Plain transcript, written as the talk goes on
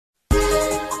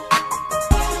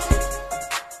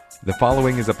The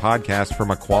following is a podcast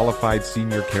from a qualified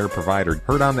senior care provider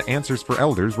heard on the Answers for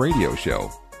Elders radio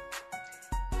show.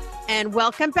 And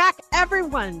welcome back,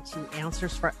 everyone, to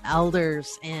Answers for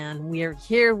Elders. And we are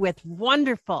here with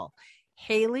wonderful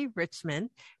Haley Richmond,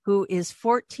 who is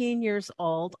 14 years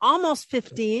old, almost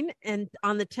 15, and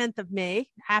on the 10th of May.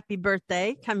 Happy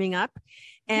birthday coming up.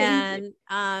 And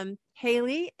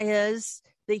Haley is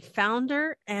the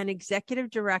founder and executive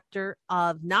director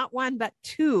of not one, but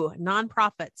two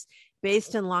nonprofits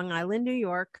based in Long Island, New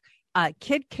York,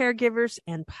 Kid Caregivers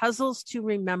and Puzzles to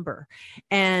Remember.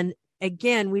 And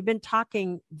again, we've been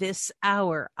talking this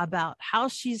hour about how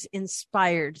she's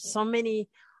inspired so many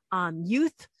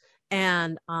youth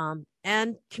and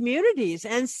communities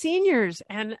and seniors,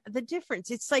 and the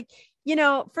difference. It's like, you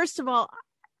know, first of all,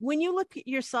 when you look at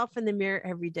yourself in the mirror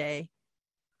every day,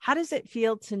 how does it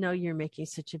feel to know you're making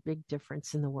such a big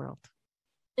difference in the world?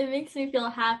 It makes me feel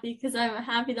happy because I'm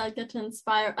happy that I get to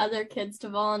inspire other kids to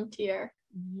volunteer.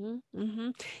 Mm-hmm, mm-hmm.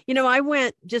 You know, I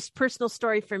went, just personal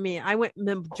story for me, I went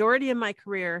the majority of my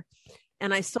career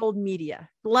and I sold media.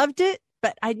 Loved it,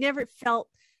 but I never felt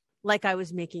like I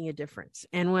was making a difference.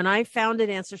 And when I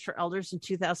founded Answers for Elders in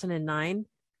 2009,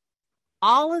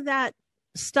 all of that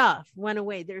stuff went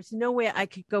away. There's no way I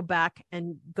could go back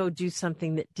and go do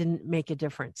something that didn't make a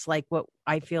difference, like what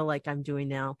I feel like I'm doing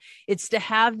now. It's to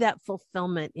have that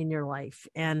fulfillment in your life.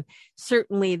 And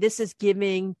certainly this is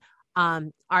giving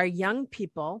our young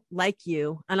people like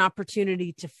you an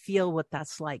opportunity to feel what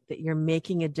that's like, that you're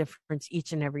making a difference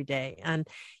each and every day. And,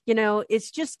 you know, it's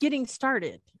just getting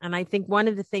started. And I think one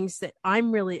of the things that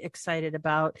I'm really excited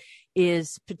about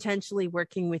is potentially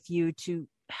working with you to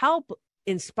help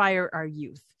inspire our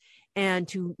youth and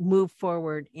to move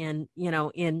forward in, you know,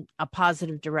 in a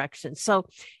positive direction. So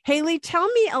Haley, tell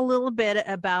me a little bit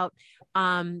about,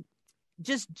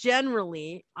 just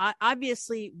generally,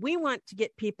 obviously we want to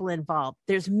get people involved.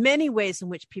 There's many ways in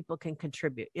which people can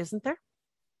contribute, isn't there?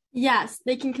 Yes,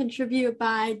 they can contribute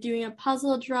by doing a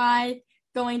puzzle drive,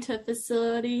 going to a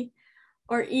facility,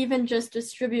 or even just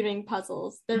distributing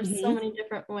puzzles. There's so many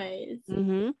different ways.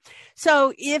 Mm-hmm.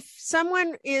 So if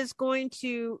someone is going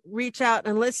to reach out,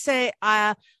 and let's say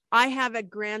I have a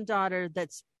granddaughter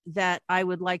that I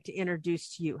would like to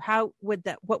introduce to you,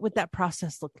 what would that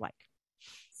process look like?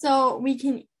 So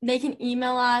they can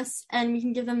email us and we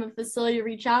can give them a facility to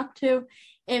reach out to.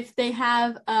 If they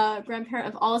have a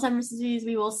grandparent of Alzheimer's disease,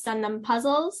 we will send them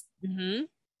puzzles to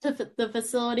the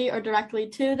facility or directly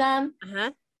to them.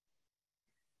 Uh-huh.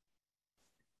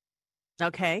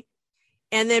 Okay.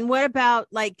 And then what about,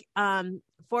 like,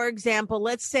 for example,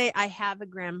 let's say I have a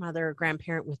grandmother or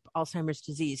grandparent with Alzheimer's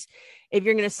disease. If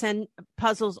you're going to send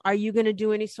puzzles, are you going to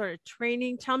do any sort of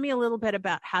training? Tell me a little bit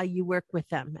about how you work with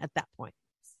them at that point.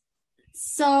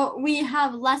 So we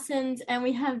have lessons and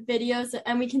we have videos,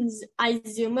 and I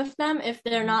Zoom with them if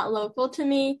they're not local to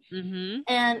me. Mm-hmm.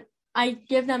 And I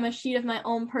give them a sheet of my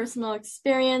own personal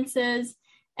experiences,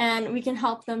 and we can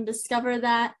help them discover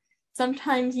that.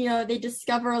 Sometimes, you know, they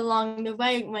discover along the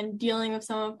way when dealing with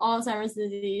some of Alzheimer's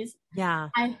disease. Yeah.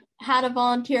 I had a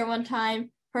volunteer one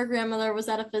time, her grandmother was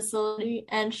at a facility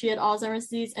and she had Alzheimer's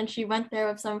disease, and she went there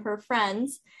with some of her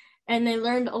friends, and they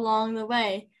learned along the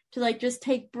way to, like, just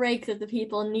take breaks if the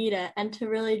people need it and to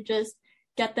really just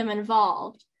get them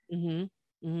involved.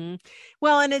 Mm-hmm. Mm-hmm.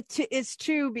 Well, and it's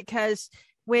true, because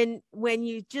when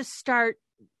you just start,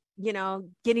 you know,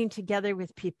 getting together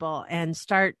with people and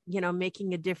start, you know,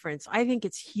 making a difference, I think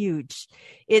it's huge.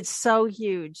 It's so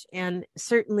huge. And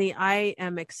certainly I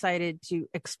am excited to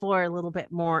explore a little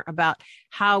bit more about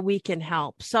how we can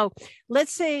help. So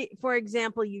let's say, for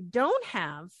example, you don't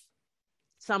have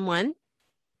someone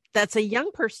that's a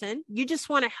young person, you just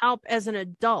want to help as an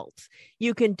adult.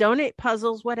 You can donate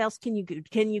puzzles. What else can you do?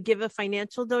 Can you give a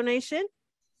financial donation?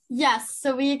 Yes,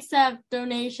 so we accept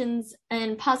donations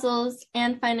and puzzles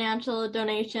and financial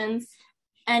donations.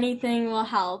 Anything will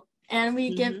help. And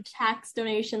we give tax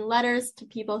donation letters to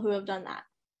people who have done that.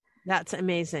 That's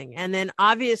amazing. And then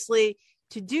obviously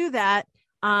to do that,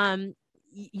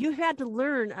 you had to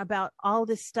learn about all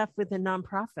this stuff with a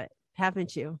nonprofit,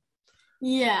 haven't you?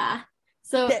 Yeah.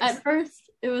 So at first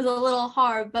it was a little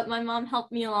hard, but my mom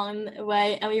helped me along the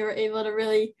way, and we were able to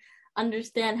really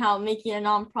understand how making a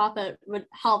nonprofit would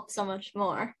help so much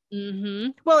more. Mm-hmm.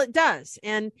 Well, it does.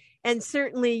 And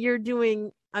certainly you're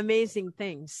doing amazing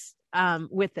things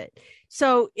with it.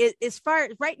 So as far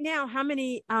as right now, how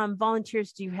many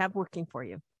volunteers do you have working for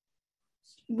you?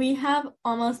 We have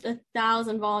almost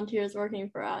 1,000 volunteers working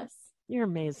for us. You're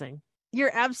amazing.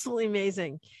 You're absolutely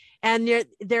amazing. And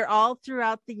they're all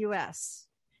throughout the U.S.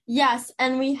 Yes,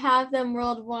 and we have them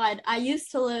worldwide. I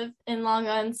used to live in Long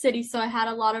Island City, so I had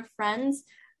a lot of friends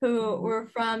who were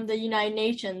from the United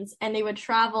Nations, and they would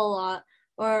travel a lot.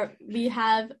 Or we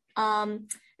have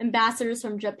ambassadors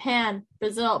from Japan,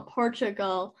 Brazil,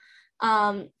 Portugal,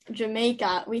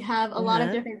 Jamaica. We have a lot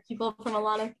of different people from a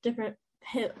lot of different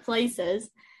places,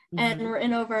 and we're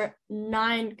in over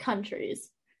 9 countries.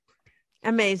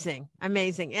 Amazing.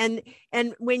 And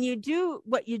when you do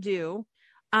what you do,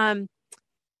 how,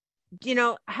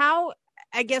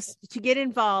 I guess, to get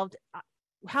involved,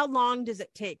 how long does it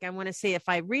take? I want to say, if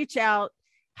I reach out,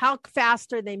 how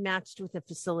fast are they matched with a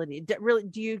facility?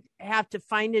 Do you have to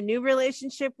find a new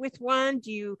relationship with one?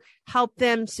 Do you help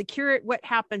them secure it? What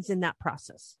happens in that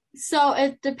process? So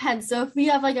it depends. So if we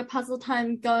have like a puzzle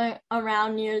time going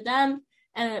around near them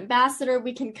and an ambassador,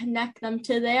 we can connect them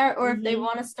to there. Or if they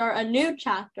want to start a new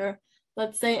chapter,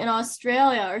 let's say in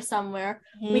Australia or somewhere,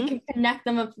 we can connect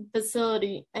them with a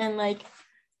facility and like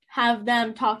have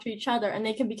them talk to each other, and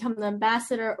they can become an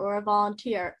ambassador or a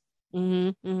volunteer.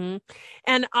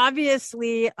 And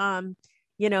obviously,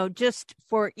 just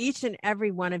for each and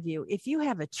every one of you, if you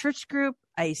have a church group,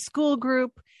 a school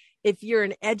group, if you're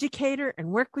an educator and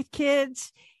work with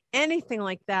kids, anything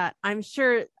like that, I'm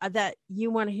sure that you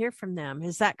want to hear from them.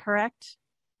 Is that correct?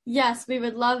 Yes, we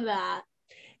would love that.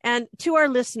 And to our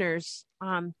listeners,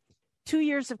 2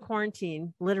 years of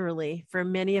quarantine, literally, for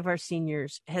many of our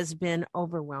seniors has been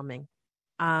overwhelming.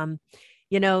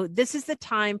 This is the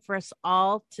time for us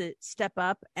all to step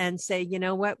up and say, you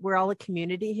know what, we're all a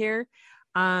community here.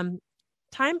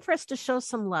 Time for us to show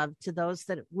some love to those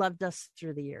that loved us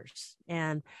through the years.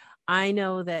 And I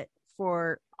know that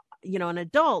for, an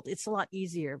adult, it's a lot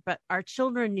easier, but our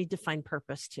children need to find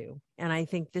purpose too. And I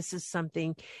think this is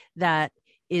something that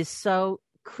is so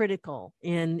critical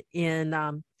in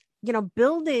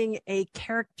building a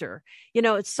character.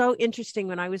 It's so interesting.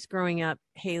 When I was growing up,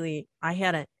 Haley, I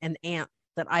had an aunt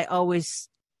that I always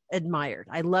admired.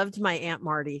 I loved my Aunt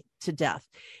Marty to death.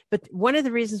 But one of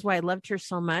the reasons why I loved her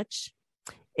so much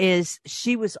is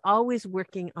she was always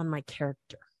working on my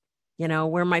character,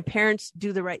 where my parents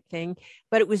do the right thing.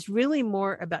 But it was really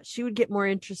more about, she would get more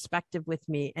introspective with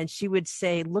me, and she would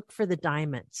say, look for the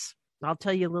diamonds. I'll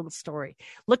tell you a little story.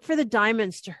 Look for the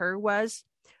diamonds to her was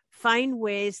find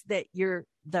ways that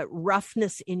the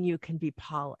roughness in you can be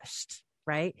polished,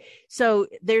 right? So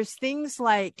there's things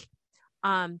like,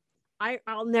 I'll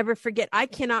never forget, I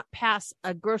cannot pass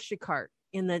a grocery cart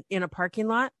in a parking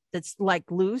lot that's like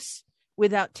loose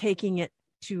without taking it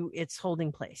to its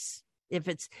holding place.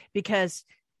 Because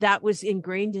that was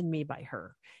ingrained in me by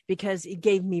her, because it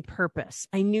gave me purpose.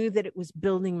 I knew that it was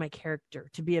building my character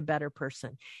to be a better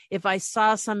person. If I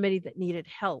saw somebody that needed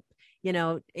help, and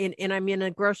I'm in a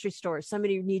grocery store,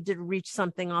 somebody needed to reach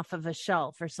something off of a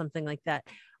shelf or something like that,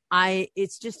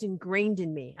 it's just ingrained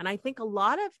in me. And I think a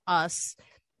lot of us,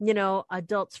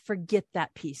 adults forget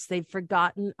that piece. They've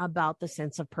forgotten about the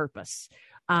sense of purpose.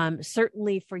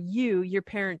 Certainly for you, your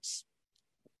parents,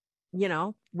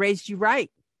 raised you right,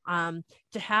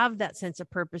 to have that sense of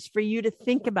purpose, for you to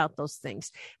think about those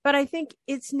things. But I think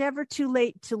it's never too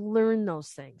late to learn those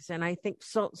things. And I think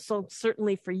so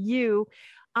certainly for you,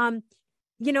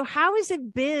 how has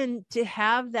it been to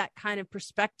have that kind of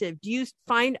perspective? Do you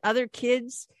find other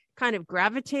kids kind of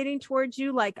gravitating towards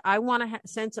you? Like, I want a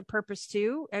sense of purpose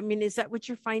too. I mean, is that what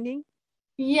you're finding?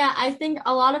 Yeah, I think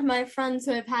a lot of my friends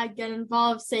who have had get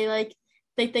involved say like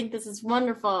they think this is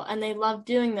wonderful and they love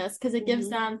doing this because it gives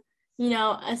them,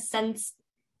 a sense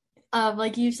of,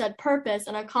 like you said, purpose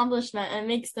and accomplishment, and it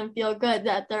makes them feel good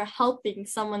that they're helping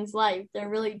someone's life. They're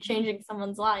really changing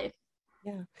someone's life.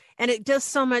 Yeah. And it does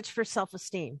so much for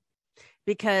self-esteem,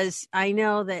 because I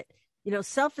know that,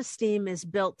 self-esteem is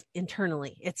built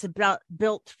internally. It's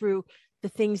built through the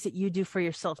things that you do for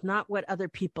yourself, not what other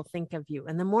people think of you.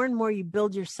 And the more and more you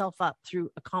build yourself up through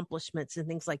accomplishments and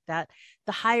things like that,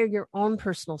 the higher your own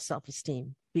personal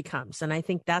self-esteem becomes. And I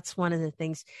think that's one of the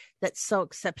things that's so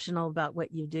exceptional about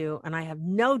what you do. And I have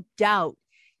no doubt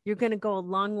you're going to go a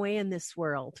long way in this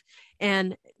world.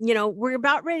 And, we're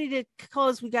about ready to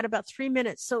close. We got about 3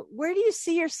 minutes. So where do you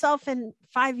see yourself in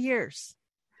 5 years?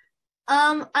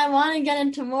 I want to get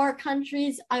into more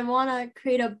countries. I want to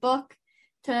create a book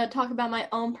to talk about my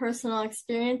own personal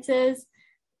experiences.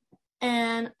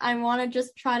 And I want to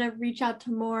just try to reach out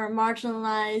to more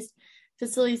marginalized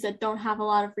facilities that don't have a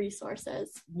lot of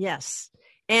resources. Yes.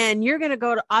 And you're going to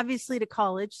go obviously to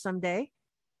college someday.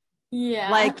 Yeah.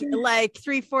 Like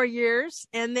 3-4 years.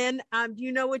 And then, do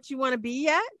you know what you want to be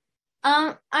yet?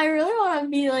 I really want to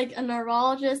be like a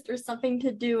neurologist or something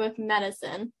to do with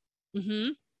medicine. Mm-hmm.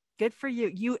 Good for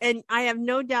you. And I have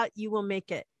no doubt you will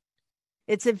make it.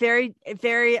 It's a very,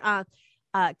 very,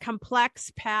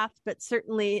 complex path, but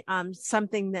certainly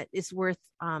something that is worth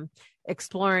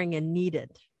exploring and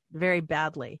needed very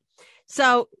badly.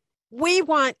 So we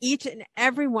want each and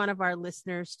every one of our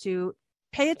listeners to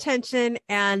pay attention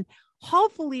and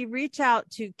hopefully reach out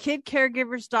to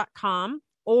kidcaregivers.com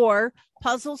or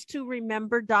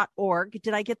puzzles2remember.org.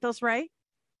 Did I get those right?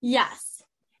 Yes.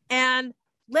 And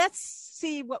let's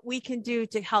see what we can do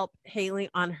to help Haley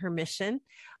on her mission.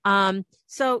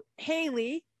 So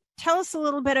Haley, tell us a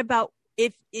little bit about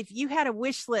if you had a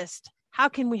wish list, how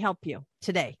can we help you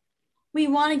today? We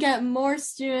want to get more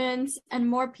students and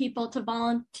more people to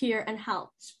volunteer and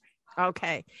help.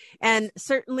 Okay. And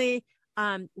certainly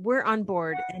we're on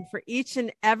board. And for each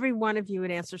and every one of you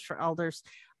at Answers for Elders,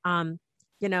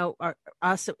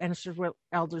 us at Answers for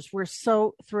Elders, we're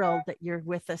so thrilled that you're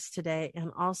with us today.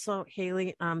 And also,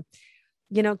 Haley,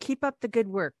 keep up the good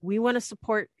work. We want to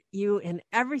support you in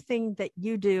everything that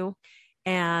you do.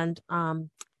 And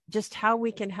just how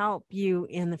we can help you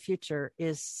in the future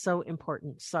is so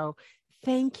important. So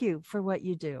thank you for what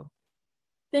you do.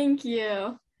 Thank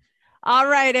you. All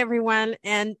right, everyone.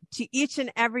 And to each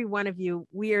and every one of you,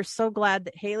 we are so glad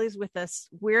that Haley's with us.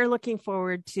 We're looking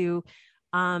forward to,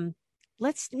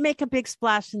 let's make a big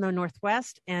splash in the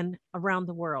Northwest and around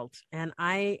the world. And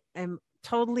I am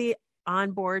totally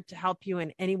on board to help you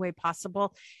in any way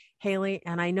possible, Haley.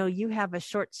 And I know you have a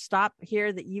short stop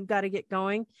here that you've got to get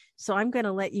going. So I'm going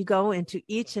to let you go. And to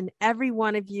each and every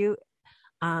one of you,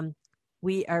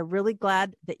 we are really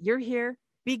glad that you're here.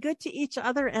 Be good to each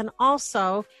other, and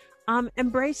also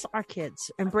embrace our kids,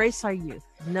 embrace our youth.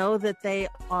 Know that they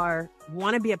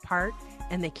want to be a part,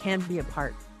 and they can be a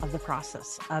part of the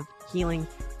process of healing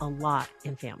a lot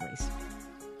in families.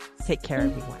 Take care,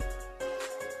 everyone.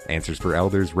 Answers for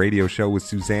Elders radio show with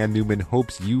Suzanne Newman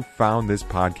hopes you found this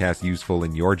podcast useful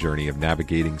in your journey of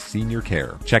navigating senior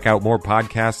care. Check out more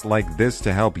podcasts like this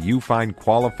to help you find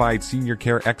qualified senior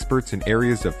care experts in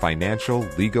areas of financial,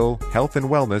 legal, health and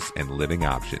wellness, and living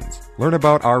options. Learn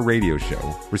about our radio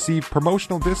show, receive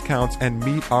promotional discounts, and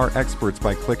meet our experts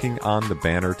by clicking on the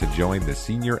banner to join the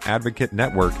Senior Advocate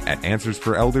Network at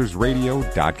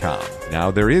AnswersForEldersRadio.com. Now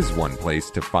there is one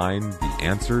place to find the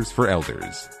Answers for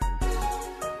Elders.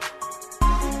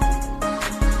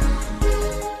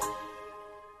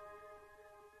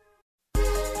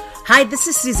 Hi, this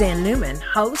is Suzanne Newman,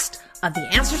 host of the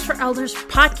Answers for Elders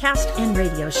podcast and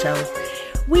radio show.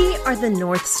 We are the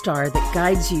North Star that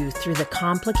guides you through the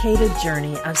complicated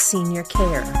journey of senior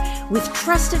care with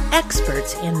trusted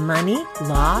experts in money,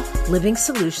 law, living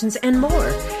solutions, and more.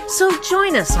 So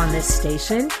join us on this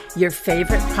station, your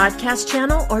favorite podcast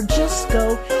channel, or just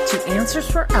go to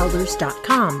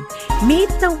AnswersForElders.com. Meet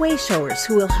the Wayshowers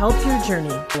who will help your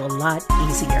journey go a lot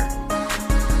easier.